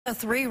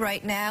3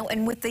 right now,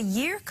 and with the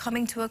year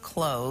coming to a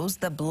close,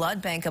 the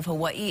Blood Bank of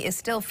Hawaii is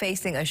still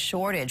facing a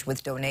shortage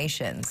with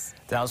donations.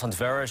 Dallas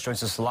Ontiveros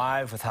joins us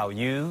live with how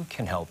you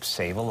can help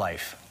save a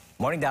life.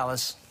 Morning,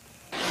 Dallas.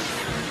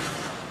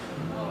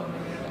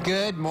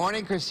 Good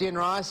morning, Christian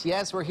Ross.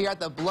 Yes, we're here at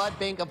the Blood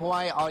Bank of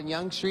Hawaii on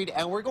Young Street,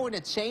 and we're going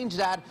to change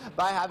that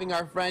by having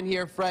our friend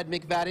here, Fred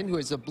McFadden, who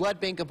is the Blood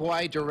Bank of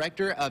Hawaii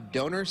Director of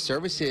Donor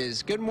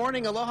Services. Good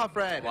morning. Aloha,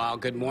 Fred. Wow,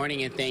 good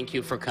morning, and thank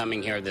you for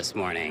coming here this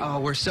morning.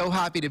 Oh, we're so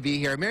happy to be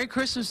here. Merry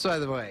Christmas, by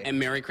the way. And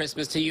Merry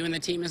Christmas to you and the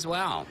team as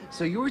well.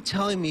 So you were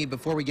telling me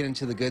before we get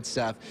into the good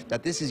stuff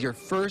that this is your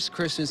first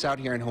Christmas out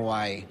here in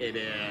Hawaii. It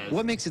is.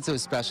 What makes it so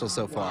special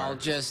so far? Well,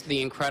 just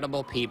the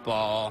incredible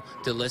people,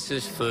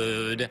 delicious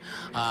food,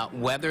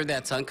 weather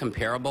that's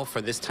uncomparable for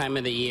this time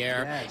of the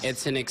year. Yes.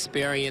 It's an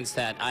experience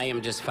that I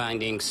am just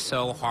finding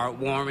so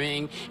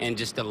heartwarming and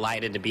just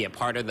delighted to be a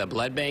part of the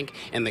Blood Bank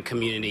and the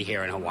community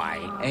here in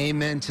Hawaii.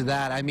 Amen to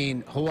that. I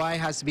mean, Hawaii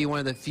has to be one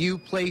of the few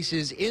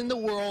places in the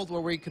world where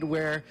we could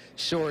wear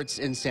shorts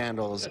and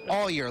sandals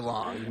all year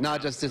long,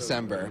 not just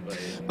December.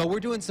 But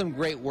we're doing some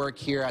great work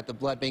here at the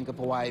Blood Bank of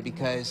Hawaii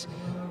because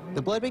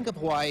the Blood Bank of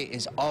Hawaii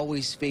is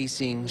always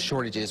facing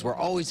shortages. We're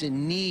always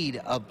in need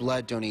of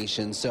blood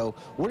donations. So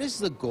what is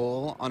the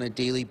goal on a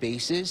daily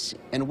basis,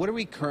 and what are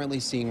we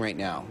currently seeing right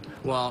now?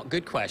 Well,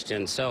 good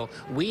question. So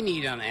we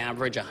need on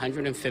average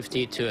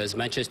 150 to as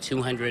much as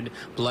 200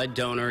 blood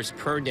donors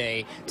per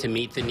day to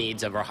meet the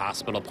needs of our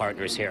hospital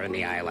partners here in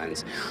the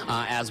islands.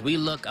 As we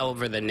look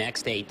over the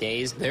next 8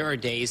 days, there are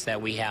days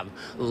that we have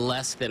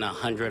less than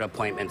 100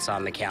 appointments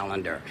on the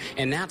calendar,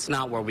 and that's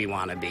not where we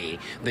want to be.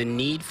 The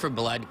need for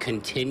blood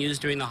continues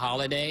during the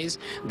holidays.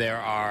 There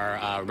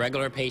are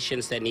regular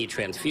patients that need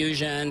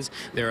transfusions.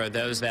 There are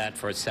those that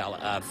for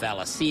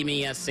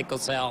thalassemia, sickle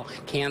cell,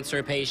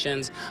 cancer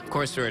patients. Of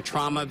course, there are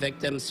trauma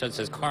victims such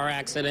as car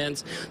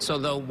accidents. So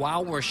though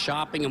while we're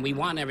shopping and we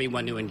want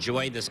everyone to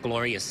enjoy this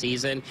glorious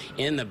season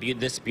in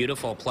this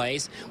beautiful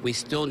place, we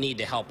still need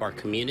to help our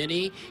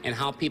community, and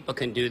how people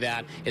can do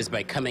that is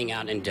by coming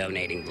out and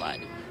donating blood.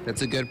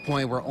 That's a good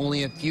point. We're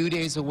only a few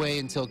days away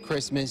until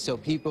Christmas, so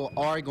people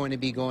are going to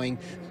be going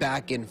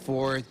back and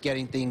forth,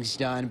 getting things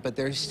done, but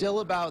there's still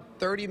about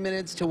 30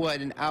 minutes to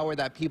an hour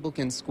that people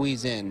can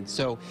squeeze in.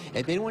 So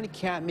if anyone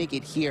can't make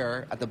it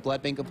here at the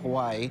Blood Bank of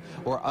Hawaii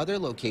or other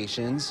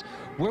locations,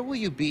 where will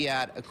you be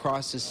at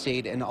across the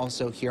state and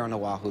also here on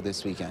Oahu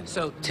this weekend?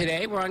 So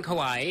today we're on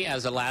Kauai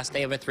as the last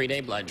day of a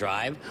 3-day blood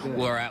drive. Good.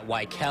 We're at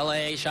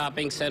Waikele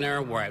Shopping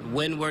Center. We're at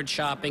Windward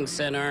Shopping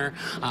Center.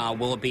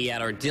 We'll be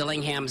at our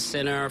Dillingham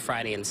Center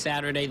Friday and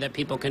Saturday that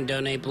people can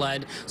donate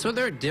blood. So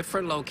there are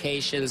different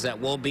locations that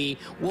will be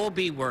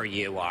where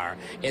you are.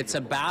 It's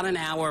about an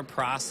hour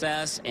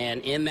process,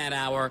 and in that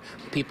hour,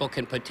 people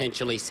can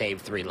potentially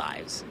save 3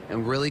 lives.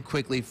 And really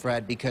quickly,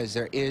 Fred, because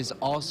there is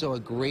also a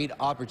great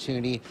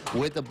opportunity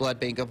with the Blood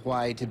Bank of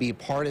Hawaii to be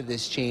part of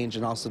this change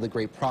and also the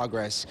great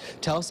progress.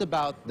 Tell us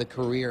about the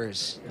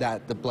careers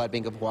that the Blood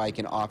Bank of Hawaii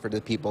can offer to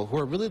people who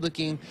are really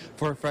looking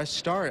for a fresh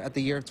start at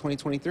the year of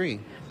 2023.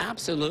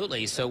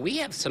 Absolutely. So we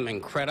have some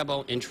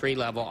incredible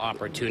entry-level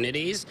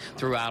opportunities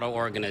throughout our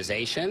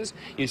organizations.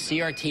 You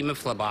see our team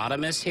of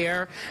phlebotomists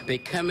here. They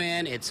come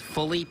in, it's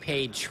fully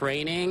paid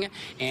training,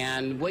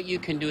 and what you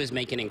can do is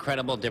make an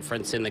incredible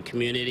difference in the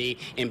community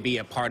and be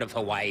a part of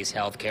Hawaii's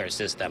healthcare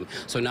system.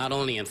 So not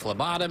only in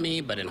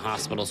phlebotomy, but in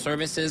hospital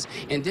services,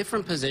 in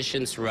different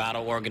positions throughout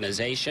our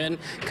organization,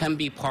 come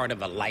be part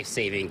of a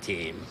life-saving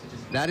team.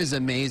 That is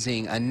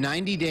amazing. A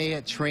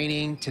 90-day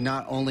training to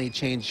not only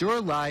change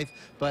your life,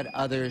 but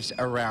others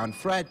around.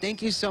 Fred,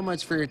 thank you so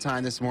much for your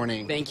time this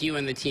morning. Thank you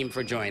and the team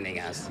for joining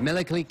us.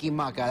 Mele kaliki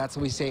maka, that's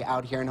what we say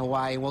out here in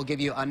Hawaii. We'll give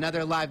you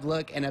another live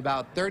look in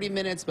about 30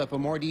 minutes, but for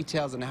more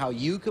details on how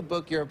you could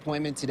book your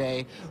appointment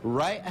today,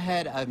 right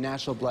ahead of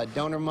National Blood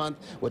Donor Month,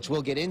 which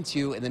we'll get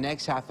into in the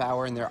next half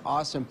hour in their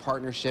awesome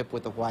partnership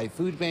with the Hawaii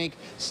Food Bank.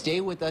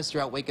 Stay with us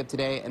throughout Wake Up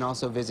Today and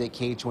also visit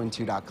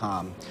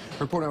KH12.com.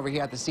 Reporting over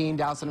here at the scene,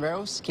 Dallas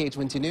Ontiveros,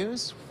 KH12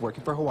 News,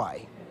 working for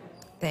Hawaii.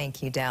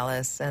 Thank you,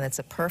 Dallas. And it's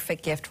a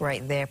perfect gift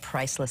right there.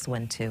 Priceless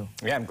win, too.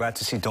 Yeah, I'm glad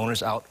to see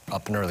donors out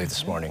up and early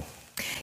this morning.